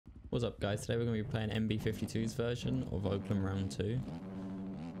What's up guys, today we're going to be playing MB52s version of Oakland round 2.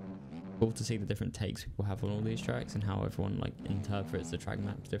 Cool to see the different takes people have on all these tracks and how everyone like interprets the track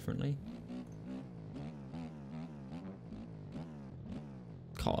maps differently.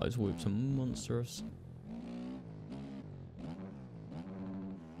 God, those whoops are monstrous.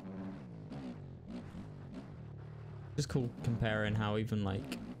 Just cool comparing how even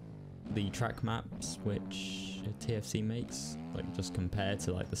like the track maps which TFC makes, like just compared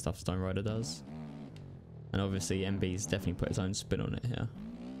to like the stuff Stone Rider does. And obviously MB's definitely put his own spin on it here.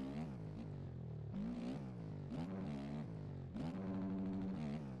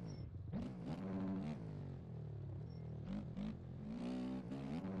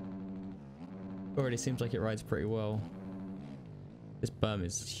 Already seems like it rides pretty well. This berm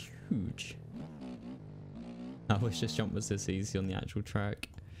is huge. I wish this jump was this easy on the actual track.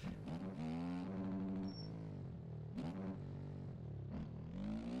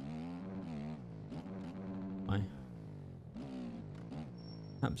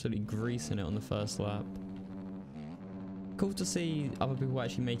 Absolutely greasing it on the first lap. Cool to see other people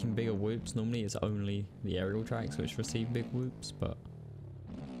actually making bigger whoops. Normally it's only the aerial tracks which receive big whoops, but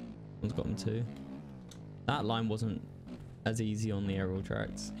one's got them too. That line wasn't as easy on the aerial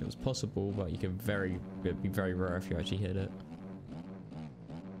tracks. It was possible, but it'd be very rare if you actually hit it.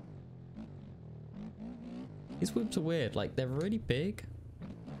 These whoops are weird, like they're really big,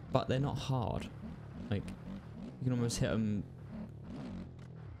 but they're not hard. Like you can almost hit them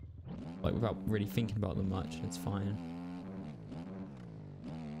like without really thinking about them much, and it's fine.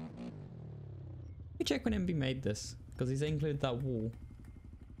 Let me check when MB made this, because he's included that wall.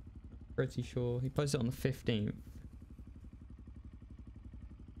 Pretty sure he posted it on the 15th.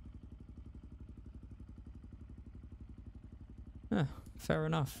 Yeah, fair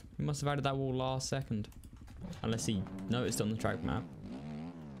enough. He must have added that wall last second, unless he noticed on the track map.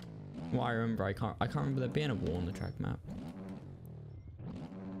 What I remember, I can't remember there being a wall on the track map.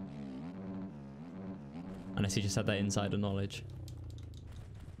 Unless he just had that insider knowledge.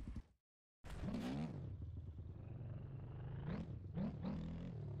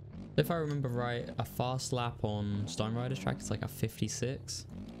 If I remember right, a fast lap on Stone Rider's track is like a 56. So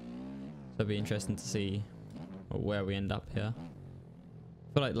it'll be interesting to see where we end up here.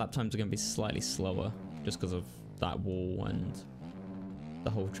 I feel like lap times are going to be slightly slower just because of that wall and the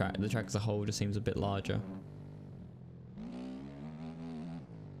whole track. The track as a whole just seems a bit larger.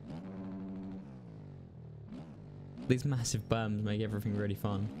 These massive berms make everything really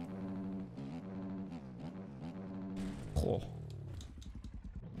fun. Oh.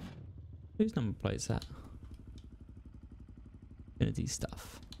 Whose number plate's that? Infinity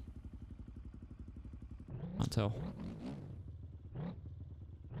stuff. Can't tell.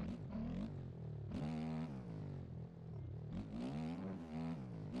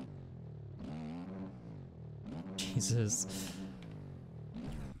 Jesus.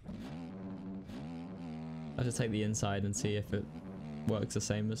 I have to take the inside and see if it works the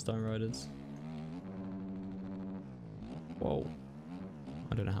same as Stone Riders. Whoa.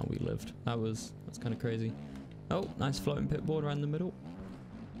 I don't know how we lived. That's kind of crazy. Oh, nice floating pit board around the middle.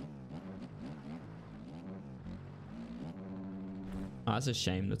 Oh, that's a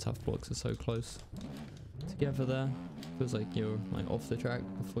shame the tough blocks are so close together there. Feels like you're like off the track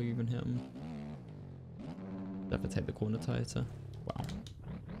before you even hit them. Have to take the corner tighter. Wow.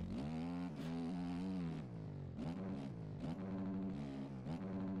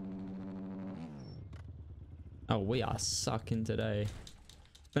 Oh, we are sucking today.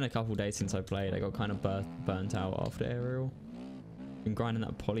 It's been a couple days since I played. I got kind of burnt out after aerial. Been grinding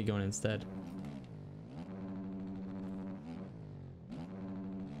that polygon instead.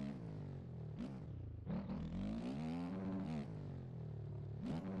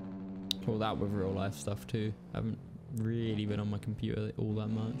 All that with real life stuff too. I haven't really been on my computer all that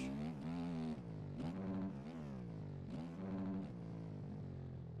much.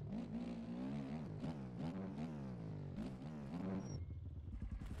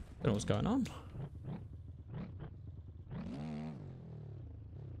 Don't know what's going on.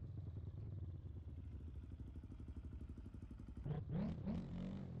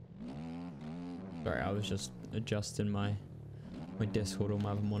 Sorry, I was just adjusting my Discord on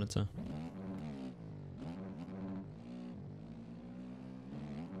my other monitor.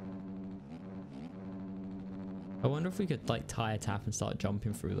 I wonder if we could like tie a tap and start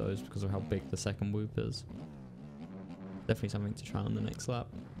jumping through those because of how big the second whoop is. Definitely something to try on the next lap.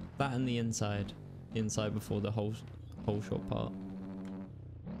 That and the inside before the whole shot part.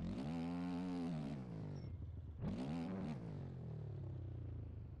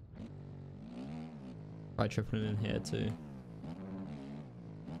 Try tripling in here too.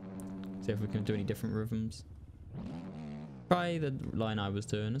 See if we can do any different rhythms. Try the line I was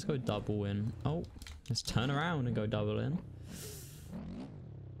doing. Let's go double in. Oh, let's turn around and go double in.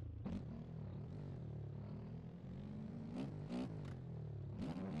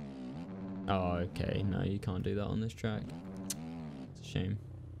 Oh, okay. No, you can't do that on this track. It's a shame.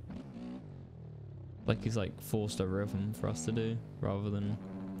 Like he's like forced a rhythm for us to do rather than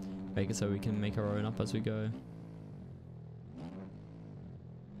make it so we can make our own up as we go.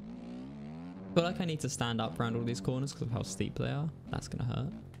 I feel like I need to stand up around all these corners because of how steep they are. That's gonna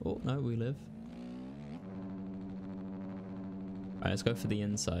hurt. Oh no, we live. Alright, let's go for the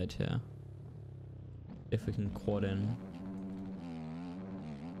inside here. If we can quad in.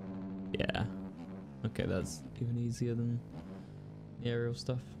 Yeah. Okay, that's even easier than the aerial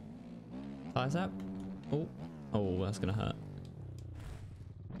stuff. Size up. Oh. Oh, that's gonna hurt.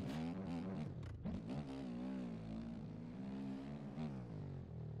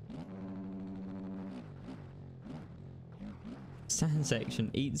 Sand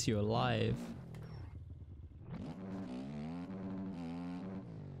section eats you alive.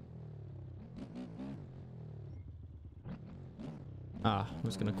 Ah, I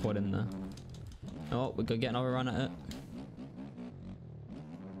was gonna quad in there. Oh, we're gonna get another run at it.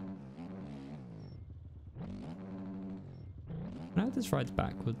 Now this rides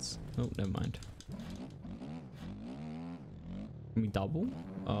backwards. Oh, never mind. Can we double?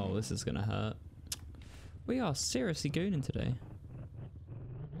 Oh, this is gonna hurt. We are seriously gooning today.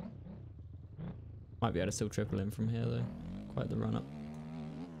 Might be able to still triple in from here though. Quite the run up.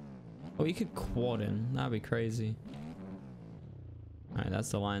 Oh, you could quad in. That'd be crazy. Alright, that's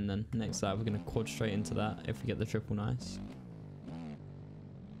the line then. Next lap, we're going to quad straight into that if we get the triple nice.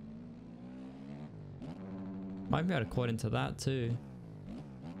 Might be able to quad into that too.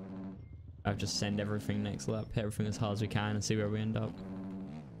 I'll just send everything next lap, hit everything as hard as we can and see where we end up.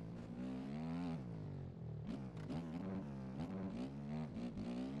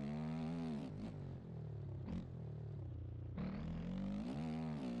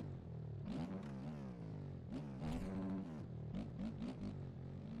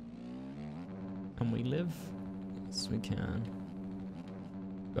 Can we live? Yes, we can.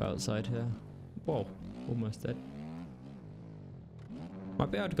 Go outside here. Whoa, almost dead.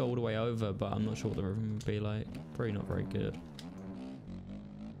 Might be able to go all the way over, but I'm not sure what the rhythm would be like. Probably not very good.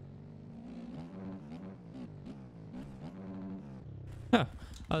 Huh.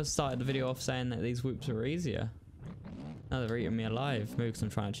 I started the video off saying that these whoops are easier. Now they're eating me alive. Maybe because I'm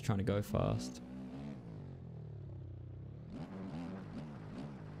trying to go fast.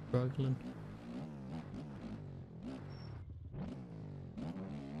 Struggling.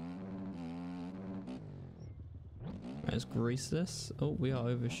 Let's grease this. Oh, we are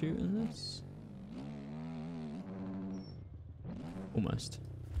overshooting this. Almost.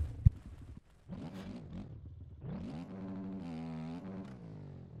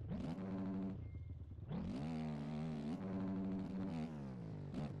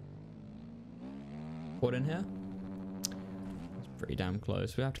 Quad in here? It's pretty damn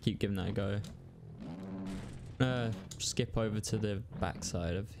close. We have to keep giving that a go. Skip over to the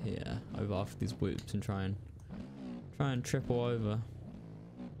backside of here, over after these whoops, and try and triple over.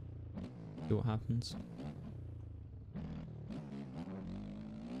 See what happens.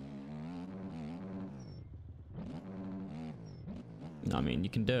 I mean, you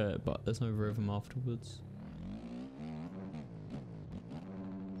can do it, but there's no rhythm afterwards.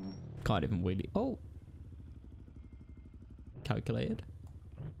 Can't even wheelie. Oh! Calculated.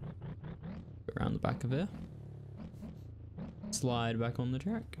 Go around the back of here. Slide back on the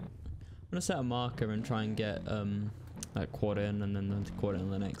track. I'm gonna set a marker and try and get that quad in, and then the quad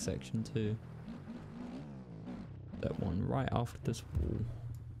in the next section too. That one right after this wall.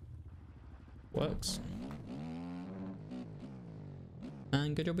 Works.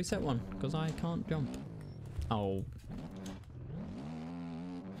 And good job we set one, because I can't jump. Oh.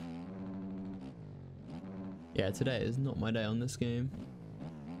 Yeah, today is not my day on this game.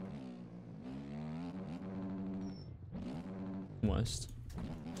 Almost.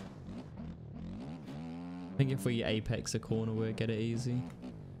 I think if we apex a corner, we'll get it easy.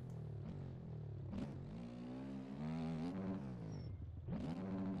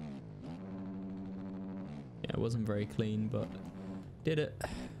 Yeah, it wasn't very clean, but did it.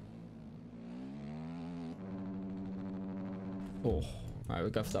 Oh, alright, we'll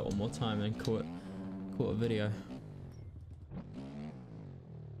go for that one more time and call it a video.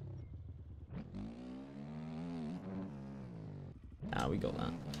 Ah, we got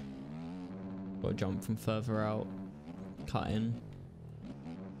that. Got to jump from further out, cut in,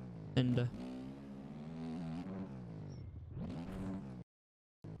 ender.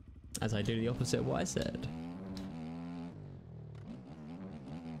 as I do the opposite of what I said.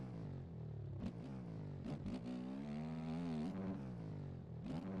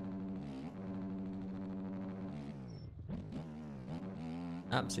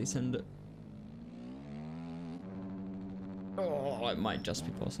 Absolutely send it. Oh, it might just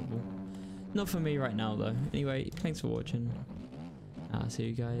be possible. Not for me right now though. Anyway, thanks for watching. I'll see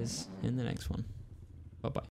you guys in the next one. Bye bye.